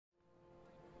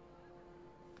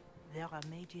there are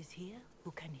mages here who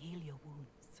can heal your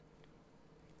wounds.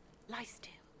 Lie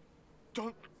still.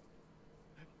 Don't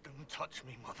touch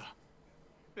me, Mother.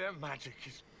 Their magic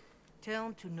is...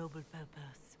 Turn to noble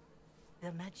purpose.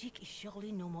 Their magic is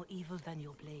surely no more evil than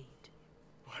your blade.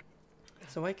 What?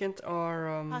 So why can't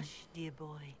our Hush, dear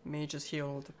boy. mages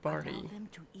heal the party? Allow them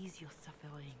to ease your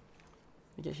suffering.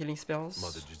 We get healing spells.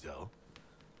 Mother Giselle?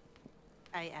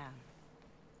 I am.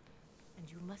 And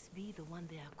you must be the one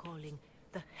they are calling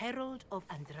the Herald of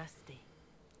Andraste.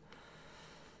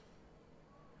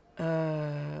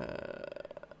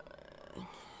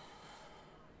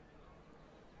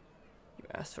 You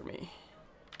asked for me.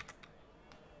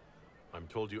 I'm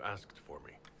told you asked for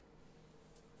me.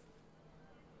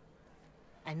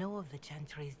 I know of the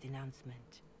Chantry's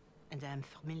denouncement, and I am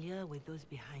familiar with those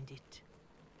behind it.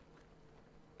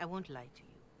 I won't lie to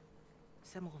you.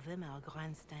 Some of them are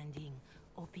grandstanding,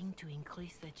 hoping to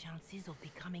increase their chances of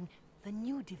becoming the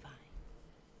new divine.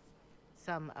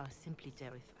 Some are simply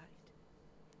terrified.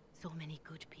 So many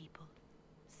good people,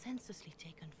 senselessly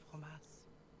taken from us.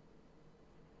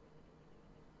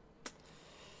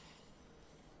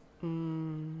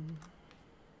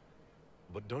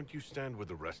 But don't you stand with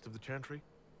the rest of the Chantry?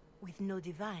 With no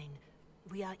divine,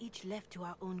 we are each left to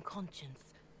our own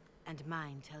conscience, and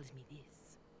mine tells me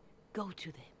this. Go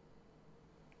to them.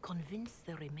 Convince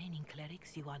the remaining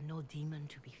clerics you are no demon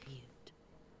to be feared.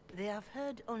 They have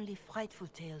heard only frightful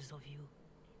tales of you.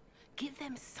 Give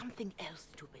them something else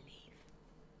to believe.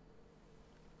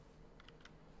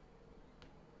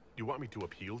 You want me to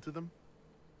appeal to them?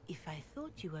 If I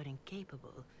thought you were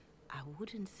incapable, I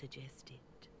wouldn't suggest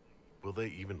it. Will they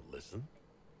even listen?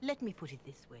 Let me put it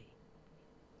this way.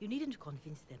 You needn't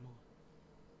convince them all.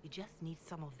 You just need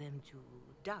some of them to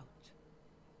doubt.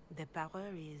 Their power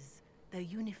is their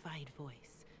unified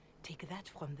voice. Take that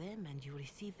from them and you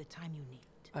receive the time you need.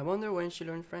 I wonder when she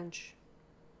learned French.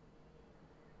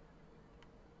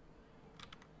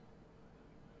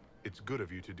 It's good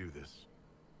of you to do this.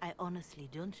 I honestly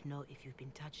don't know if you've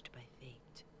been touched by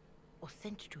fate or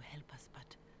sent to help us,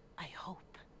 but I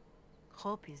hope.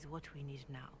 Hope is what we need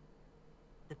now.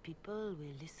 The people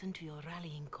will listen to your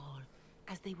rallying call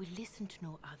as they will listen to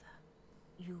no other.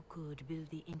 You could build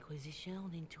the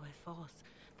Inquisition into a force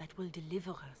that will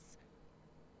deliver us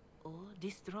or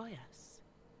destroy us.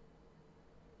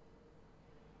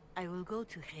 I will go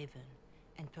to Haven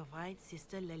and provide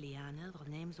Sister Leliana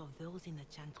the names of those in the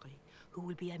Chantry who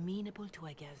will be amenable to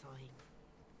a gathering.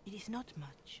 It is not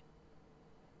much,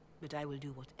 but I will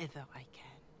do whatever I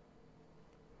can.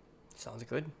 Sounds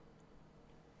good.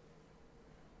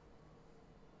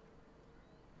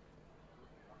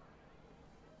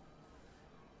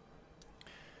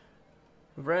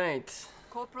 Right.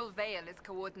 Corporal Vale is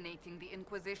coordinating the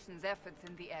Inquisition's efforts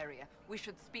in the area. We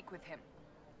should speak with him.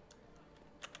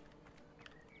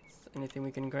 Anything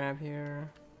we can grab here?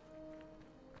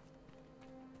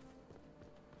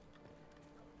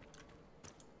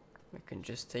 We can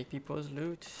just take people's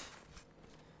loot.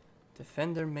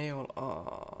 Defender mail.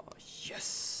 Oh,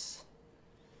 yes.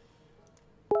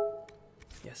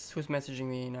 Yes, who's messaging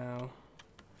me now?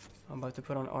 I'm about to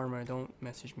put on armor. Don't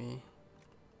message me.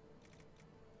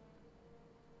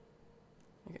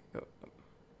 Okay, go.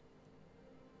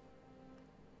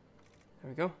 There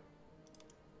we go.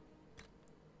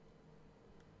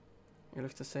 It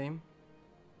looks the same.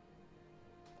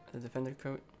 The defender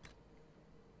coat.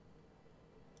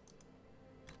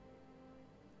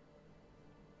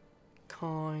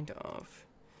 Kind of.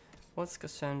 What's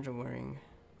Cassandra wearing?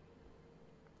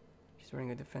 She's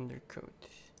wearing a defender coat.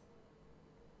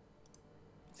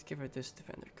 Let's give her this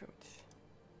defender coat.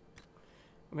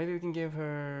 Or maybe we can give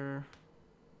her...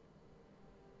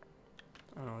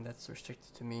 Oh no, that's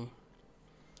restricted to me.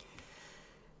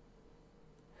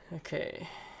 Okay.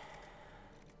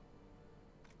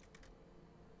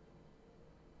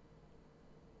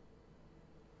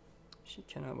 She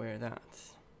cannot wear that.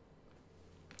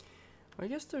 I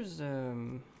guess there's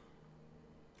there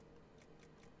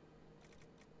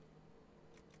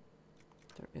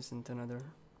isn't another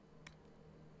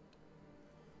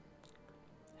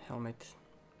helmet.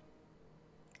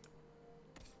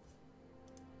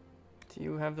 Do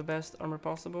you have the best armor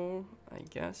possible? I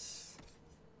guess.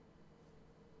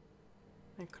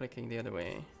 I'm clicking the other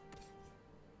way.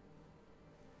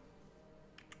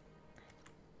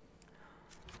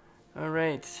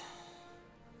 Alright.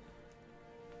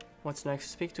 What's next?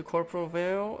 Speak to Corporal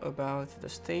Vale about the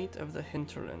state of the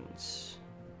hinterlands.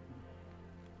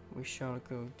 We shall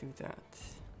go do that.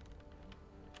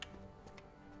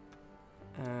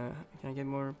 Can I get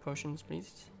more potions,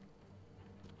 please?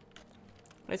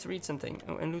 Let's read something.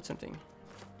 Oh, and loot something.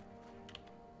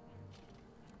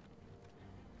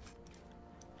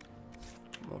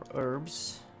 More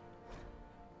herbs.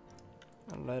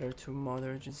 A letter to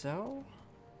Mother Giselle.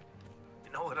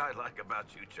 You know what I like about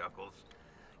you, Chuckles?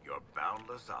 Your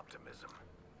boundless optimism.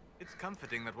 It's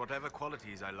comforting that whatever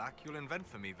qualities I lack, you'll invent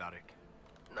for me, Varric.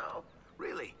 No,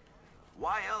 really.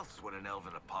 Why else would an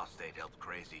elven apostate help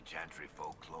crazy chantry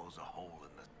folk close a hole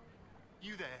in the...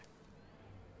 You there?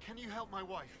 Can you help my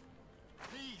wife?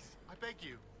 Please, I beg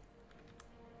you.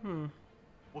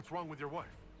 What's wrong with your wife?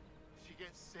 She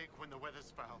gets sick when the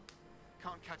weather's foul.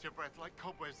 Can't catch her breath, like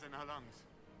cobwebs in her lungs.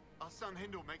 Our son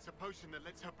Hindle makes a potion that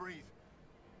lets her breathe.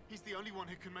 He's the only one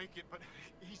who can make it, but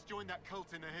he's joined that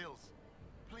cult in the hills.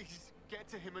 Please, get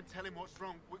to him and tell him what's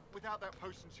wrong. Without that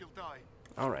potion, she'll die.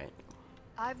 Alright.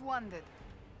 I've wondered,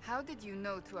 how did you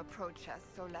know to approach us,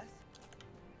 Solas?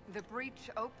 The breach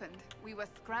opened, we were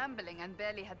scrambling and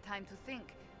barely had time to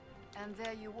think. And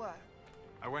there you were.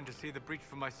 I went to see the breach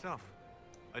for myself.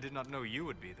 I did not know you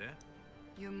would be there.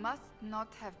 You must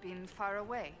not have been far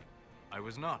away. I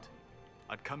was not.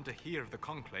 I'd come to hear of the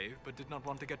conclave, but did not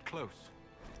want to get close.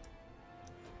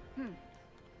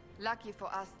 Lucky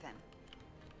for us, then.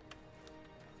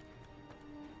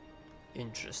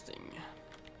 Interesting.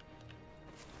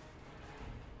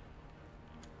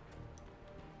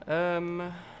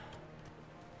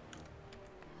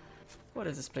 What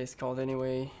is this place called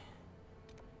anyway?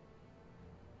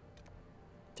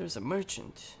 There's a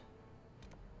merchant.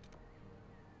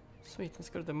 Sweet, let's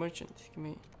go to the merchant. Give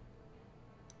me...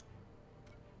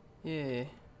 Yeah.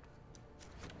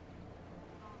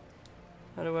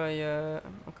 How do I,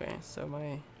 okay, so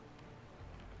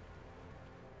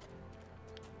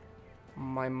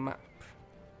my map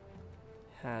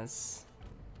has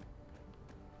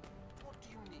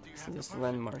this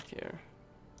landmark here.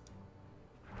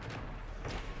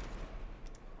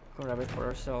 Go grab it for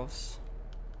ourselves.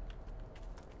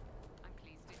 I'm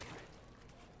pleased to hear it.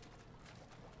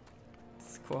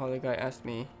 It's cool how the guy asked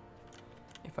me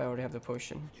if I already have the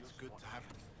potion. It's good to have.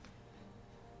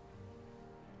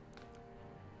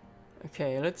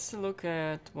 Okay, let's look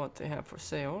at what they have for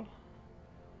sale.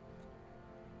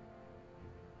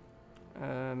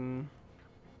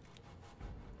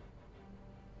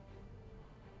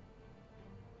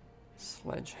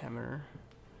 Sledgehammer.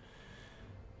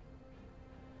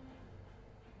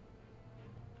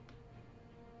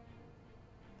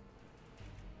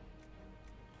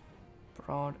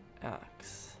 Broad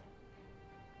axe.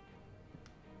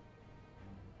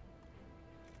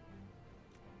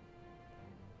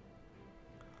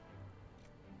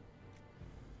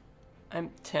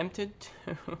 I'm tempted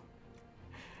to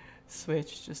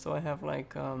switch just so I have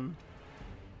like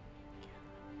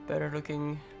better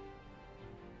looking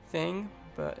thing,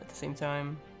 but at the same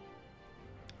time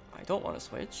I don't want to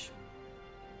switch.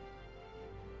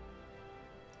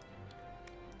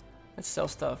 Let's sell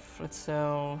stuff. Let's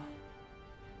sell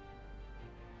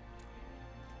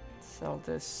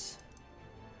this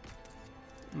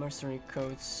mercenary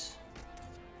coats.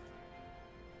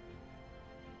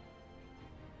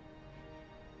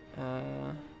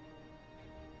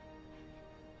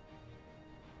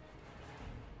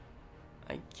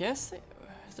 I guess,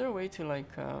 is there a way to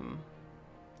like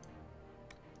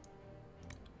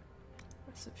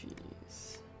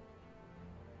recipes?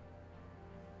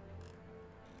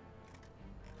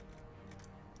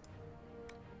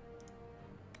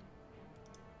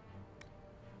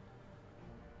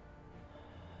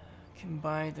 Can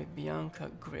buy the Bianca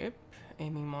grip,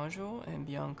 aiming module, and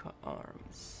Bianca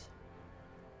arms.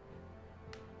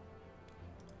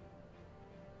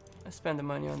 I spend the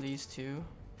money on these two.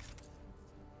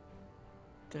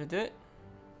 Did it do it?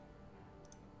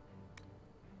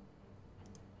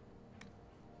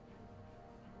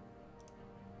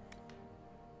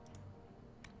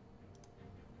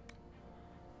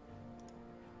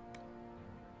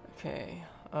 Okay.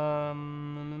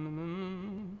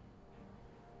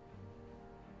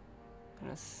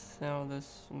 Gonna sell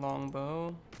this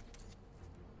longbow.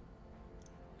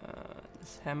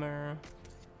 This hammer.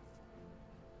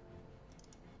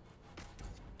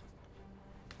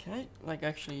 Can I like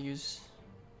actually use?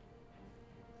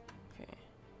 Okay.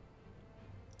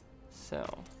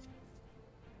 Sell.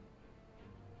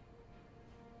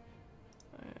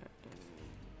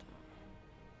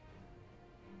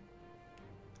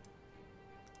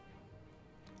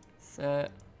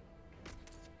 Set.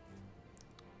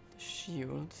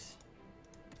 Shield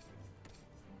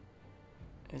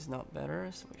is not better,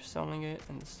 so we're selling it,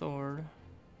 and the sword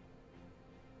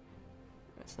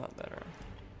it's not better.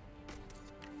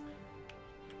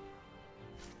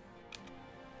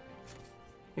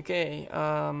 Okay,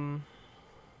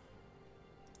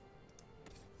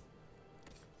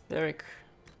 Derek.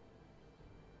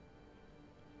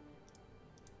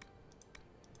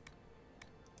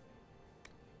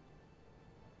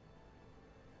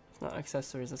 Not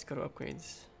accessories, let's go to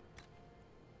upgrades.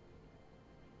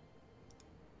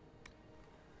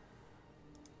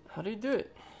 How do you do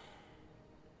it?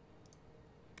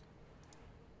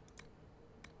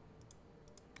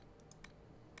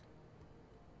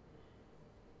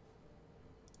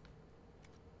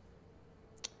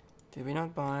 Did we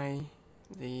not buy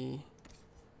the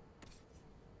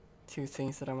 2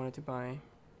 things that I wanted to buy?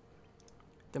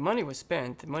 The money was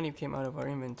spent, the money came out of our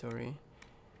inventory.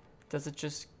 Does it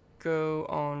just go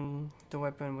on the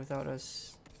weapon without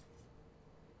us?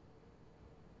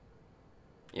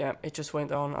 Yeah, it just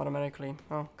went on automatically.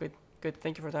 Oh, good, good,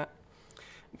 thank you for that.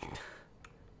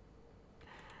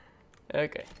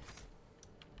 Okay.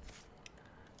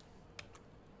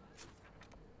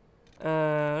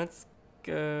 Let's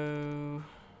go.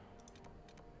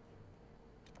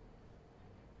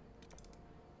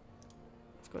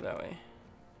 Let's go that way.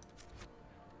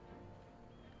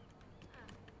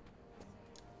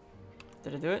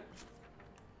 Did it do it?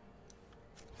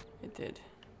 It did.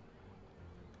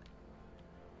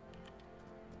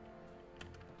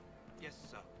 Yes,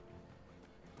 sir.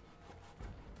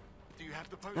 Do you have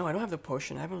the potion? No, I don't have the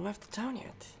potion. I haven't left the town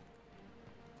yet.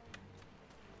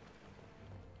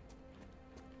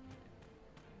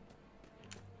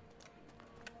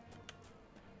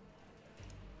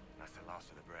 That's the last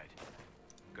of the bread.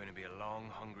 Going to be a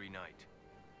long, hungry night.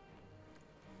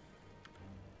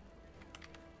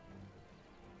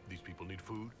 These people need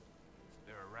food?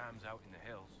 There are rams out in the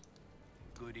hills.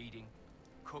 Good eating,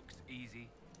 cooks easy,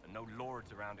 and no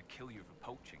lords around to kill you for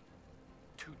poaching.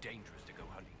 Too dangerous to go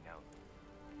hunting now.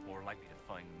 More likely to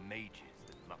find mages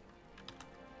than luck.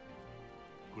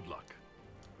 Good luck.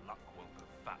 Luck won't go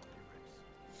fat with your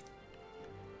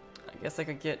ribs. I guess I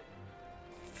could get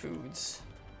foods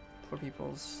for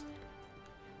people's.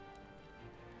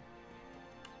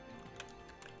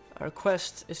 Our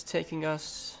quest is taking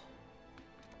us.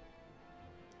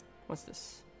 What's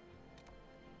this?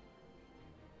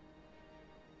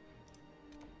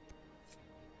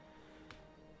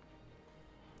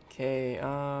 Okay,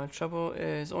 trouble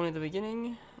is only the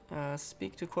beginning.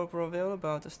 Speak to Corporal Vale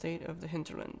about the state of the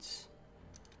hinterlands.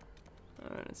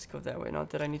 Let's go that way. Not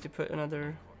that I need to put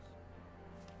another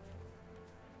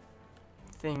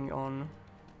thing on.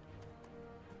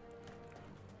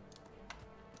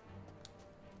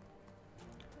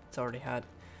 It's already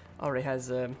has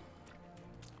a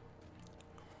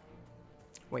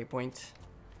waypoint.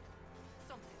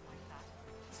 Something like that.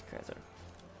 These guys are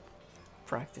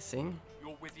practicing.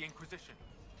 You're with the Inquisition.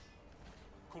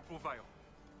 Corporal Vale,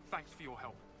 thanks for your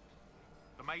help.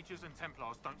 The Mages and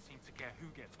Templars don't seem to care who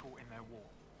gets caught in their war.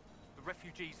 The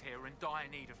refugees here are in dire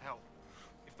need of help.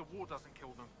 If the war doesn't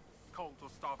kill them, cold or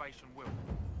starvation will.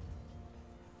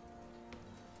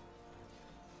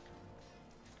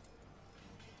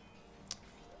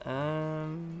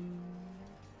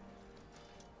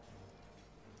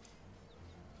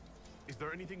 Is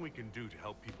there anything we can do to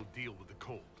help people deal with the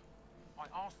cold? I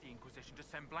asked the Inquisition to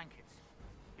send blankets.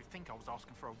 You'd think I was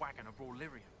asking for a wagon of raw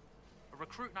lyrium. A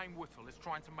recruit named Whittle is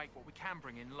trying to make what we can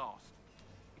bring in last.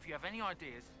 If you have any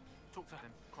ideas, talk to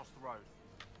him across the road.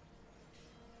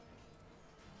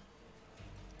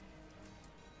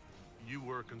 You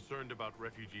were concerned about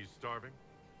refugees starving?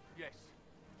 Yes.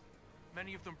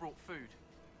 Many of them brought food,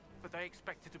 but they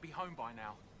expected to be home by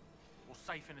now, or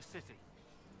safe in a city.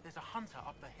 There's a hunter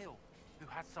up the hill who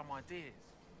has some ideas.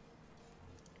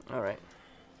 Alright.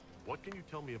 What can you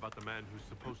tell me about the man who's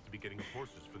supposed to be getting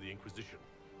horses for the Inquisition?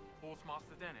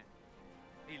 Horsemaster Dennett.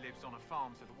 He lives on a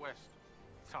farm to the west.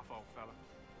 Tough old fella.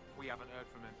 We haven't heard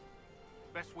from him.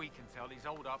 Best we can tell, he's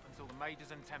holed up until the Mages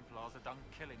and Templars are done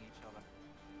killing each other.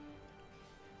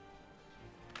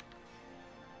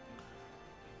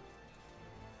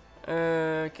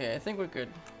 Okay, I think we're good.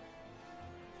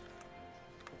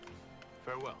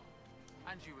 Farewell.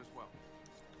 And you as well.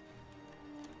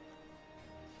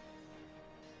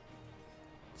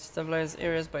 Stabilize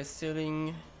areas by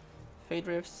sealing fade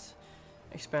rifts.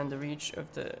 Expand the reach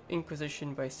of the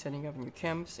Inquisition by setting up new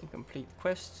camps and complete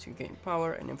quests to gain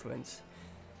power and influence.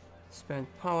 Spend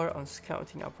power on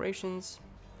scouting operations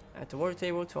at the war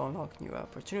table to unlock new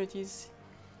opportunities.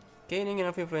 Gaining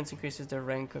enough influence increases the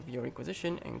rank of your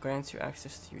Inquisition and grants you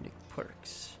access to unique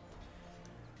perks.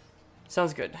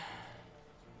 Sounds good.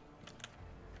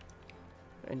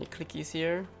 Any clickies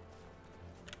here?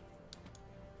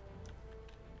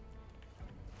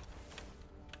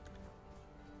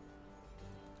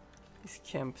 These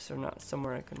camps are not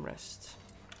somewhere I can rest.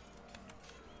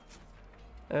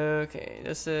 Okay,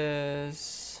 this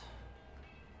is...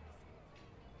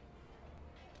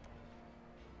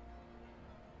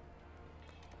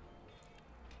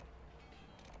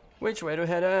 Which way to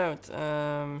head out?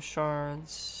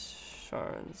 Shards.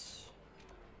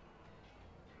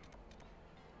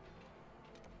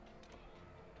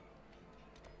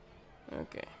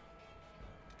 Okay.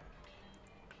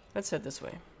 Let's head this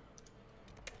way.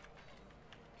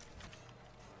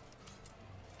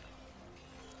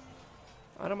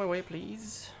 Out of my way,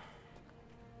 please.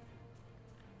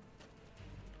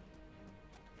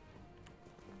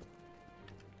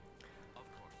 Of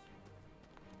course.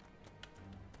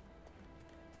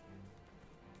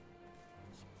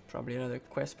 Probably another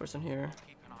quest person here.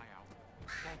 Keep an eye out.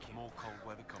 Thank you. More cold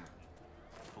weather coming.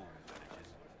 Fool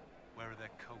villagers. Where are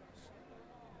their coats?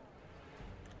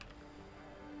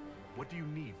 What do you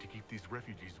need to keep these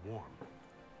refugees warm?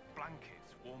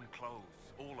 Blankets, warm clothes,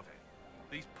 all of it.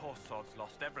 These poor sods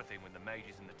lost everything when the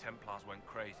mages and the Templars went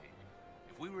crazy.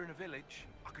 If we were in a village,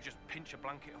 I could just pinch a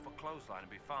blanket off a clothesline and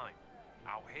be fine.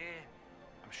 Out here,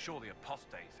 I'm sure the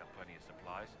apostates have plenty of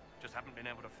supplies, just haven't been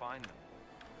able to find them.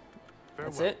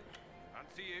 That's Farewell. it. And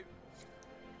to you.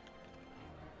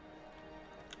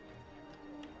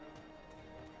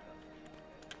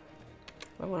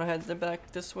 I want to head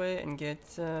back this way and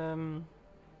get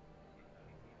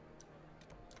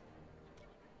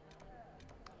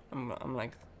I'm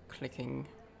like clicking.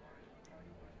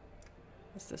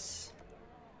 What's this?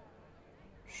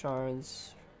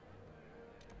 Shards.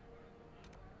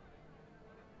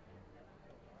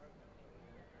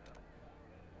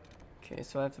 Okay,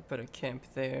 so I have to put a camp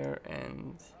there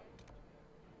and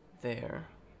there.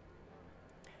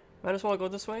 Might as well go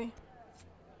this way.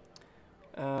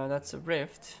 That's a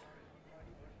rift.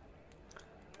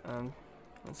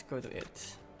 Let's go to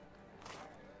it.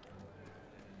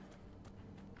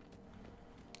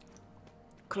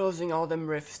 Closing all them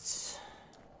rifts,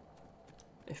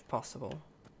 if possible.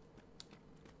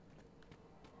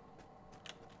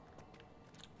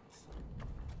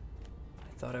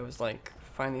 I thought I was like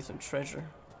finding some treasure.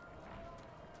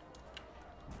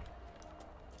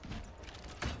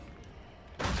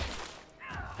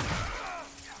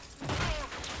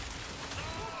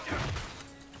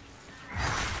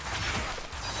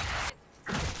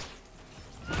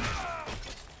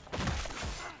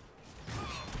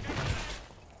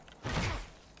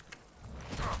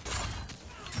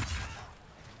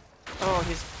 Oh,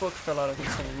 his book fell out of his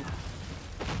hand.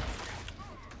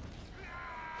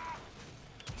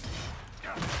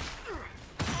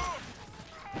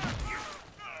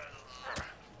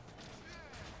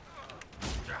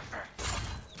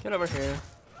 Get over here.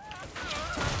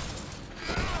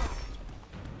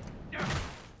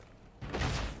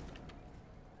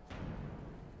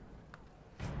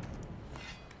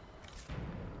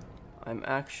 I'm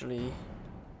actually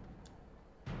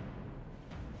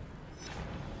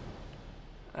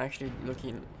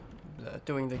looking,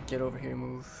 doing the get over here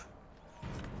move.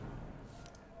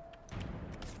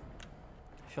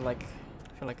 I feel like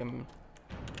I'm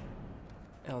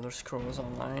Elder Scrolls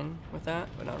Online with that,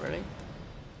 but not really.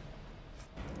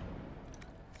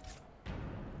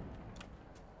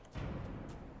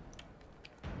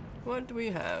 What do we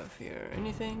have here?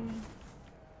 Anything?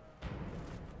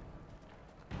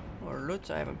 More loot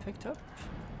I haven't picked up?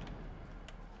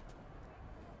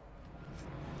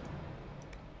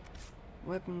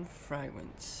 Weapon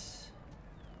fragments.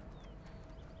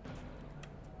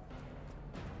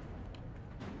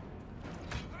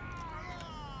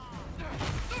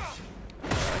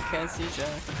 I can't see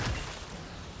Jack.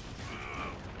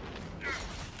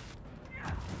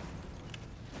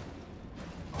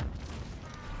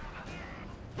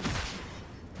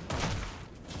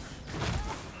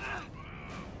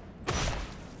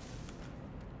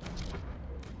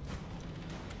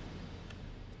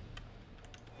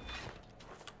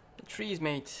 Trees,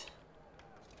 mate.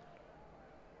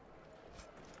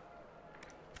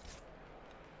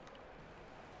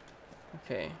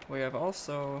 Okay, we have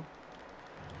also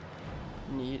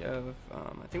need of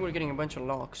I think we're getting a bunch of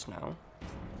logs now.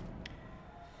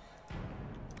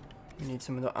 We need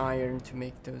some of the iron to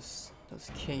make those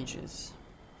cages.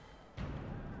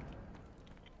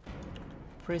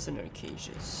 Prisoner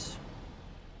cages.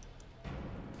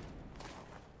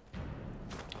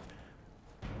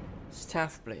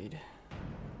 Staff blade.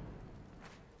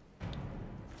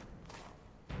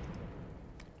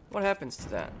 What happens to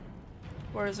that?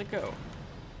 Where does it go?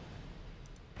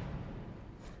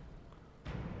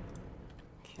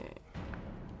 Okay.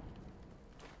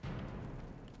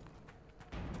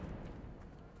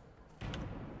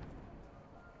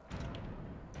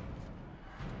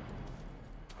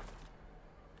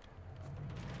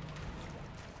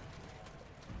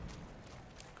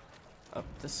 Up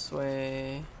this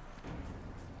way.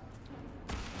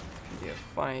 Be a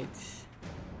fight.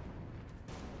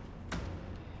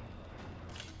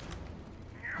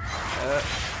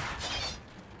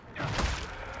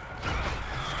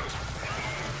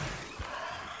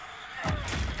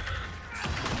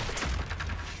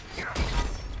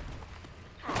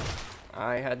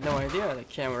 I had no idea the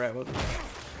camera would.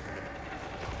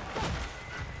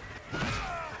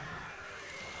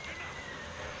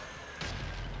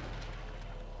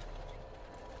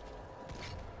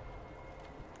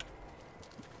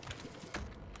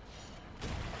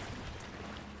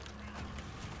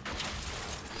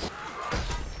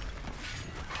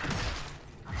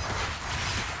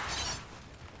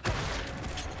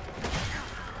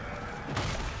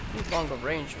 Longer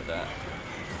range with that.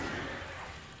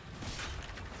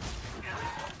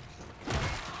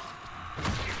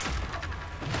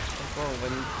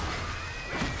 Whirlwind.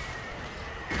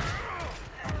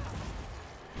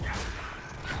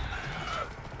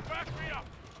 Back me up.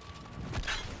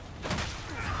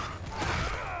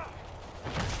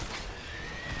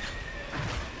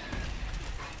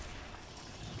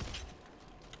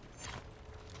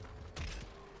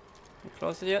 You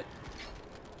close it yet?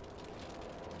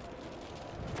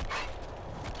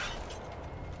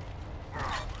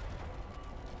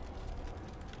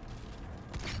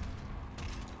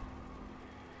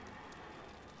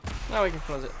 Now we can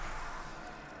close it.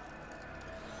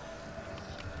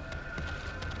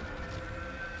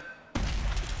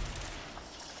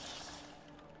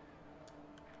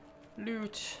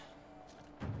 Loot.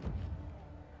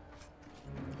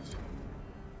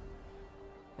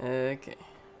 Okay.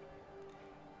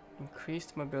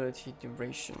 Increased mobility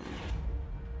duration.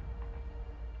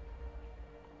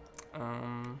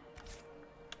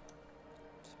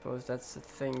 Suppose that's the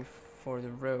thing for the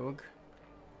rogue.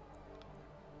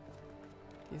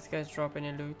 These guys drop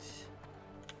any loot?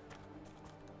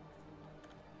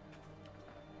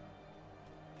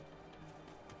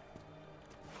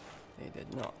 They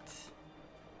did not.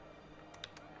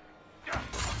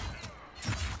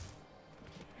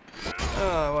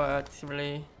 Oh, what?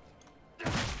 Really?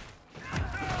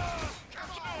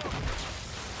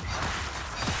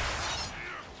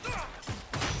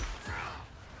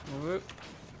 Whoop.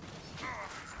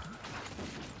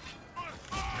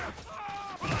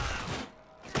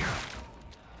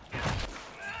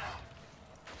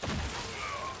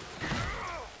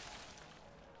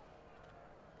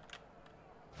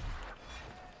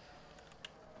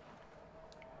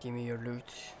 Give me your loot.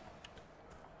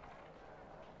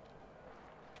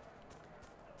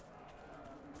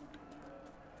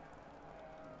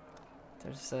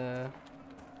 There's a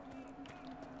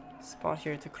spot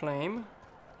here to claim.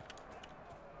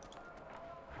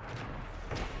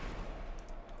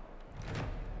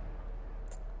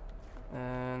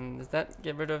 And does that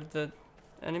get rid of the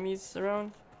enemies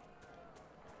around?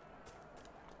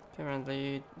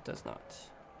 Apparently it does not.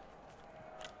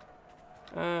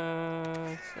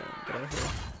 Let's get out of here.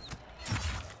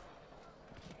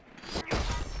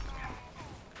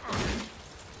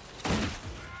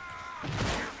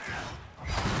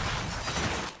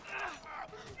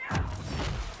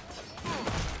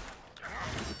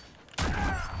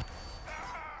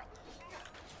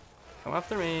 Come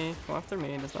after me, come after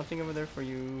me, there's nothing over there for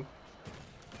you.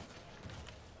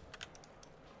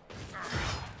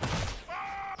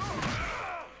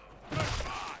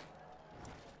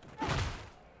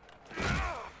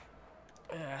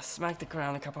 Smack the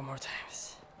ground a couple more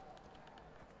times.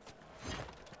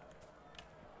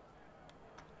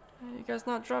 You guys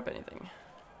not drop anything?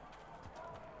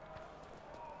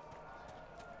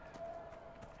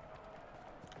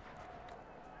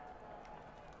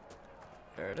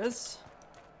 There it is.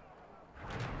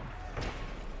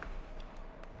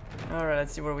 Alright,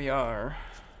 let's see where we are.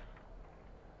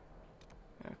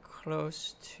 We're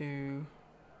close to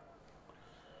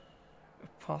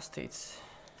apostates.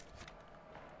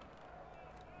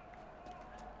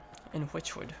 In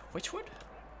which wood? Which wood?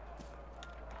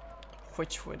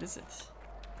 Which wood is it?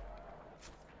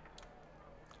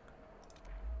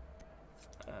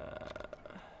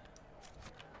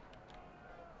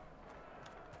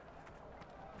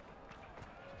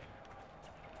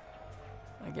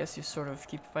 I guess you sort of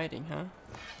keep fighting, huh?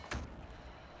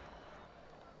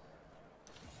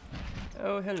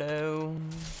 Oh, hello.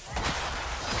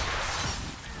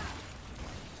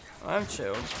 I'm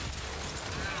chilled.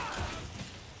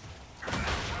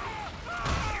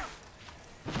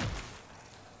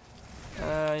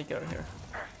 You get over here.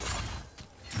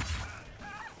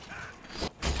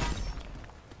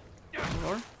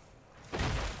 More?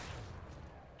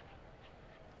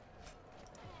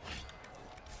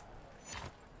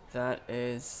 That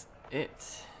is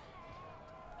it.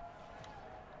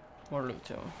 More loot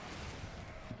though.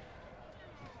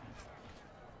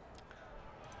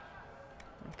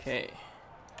 Okay.